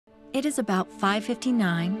It is about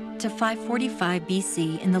 559 to 545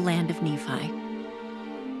 BC in the land of Nephi.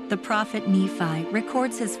 The prophet Nephi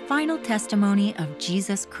records his final testimony of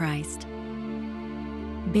Jesus Christ.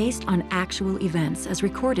 Based on actual events as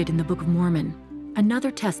recorded in the Book of Mormon, another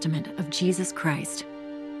testament of Jesus Christ.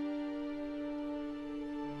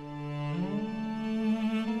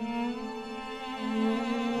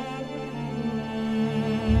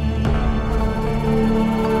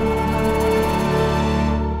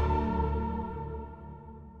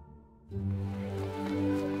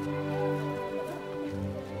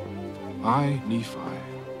 I, Nephi,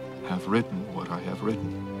 have written what I have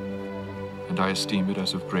written, and I esteem it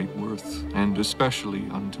as of great worth, and especially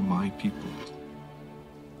unto my people.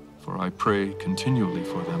 For I pray continually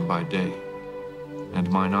for them by day,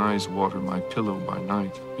 and mine eyes water my pillow by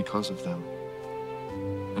night because of them.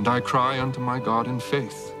 And I cry unto my God in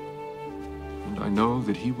faith, and I know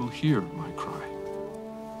that he will hear my cry.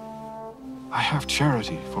 I have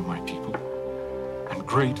charity for my people, and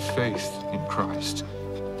great faith in Christ,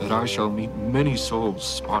 that I shall meet many souls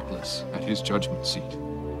spotless at his judgment seat.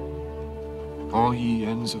 All ye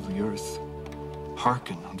ends of the earth,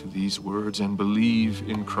 hearken unto these words, and believe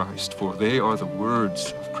in Christ, for they are the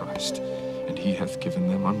words of Christ, and he hath given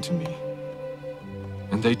them unto me.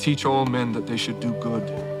 And they teach all men that they should do good.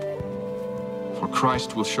 For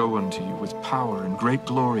Christ will show unto you with power and great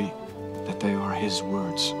glory that they are his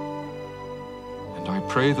words. And I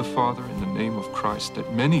pray the Father in the name of Christ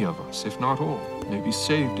that many of us, if not all, may be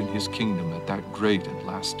saved in his kingdom at that great and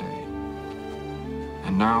last day.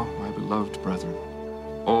 And now, my beloved brethren,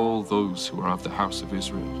 all those who are of the house of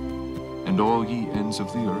Israel, and all ye ends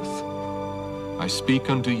of the earth, I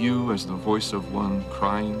speak unto you as the voice of one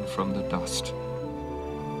crying from the dust.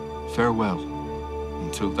 Farewell,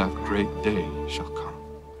 until that great day shall come.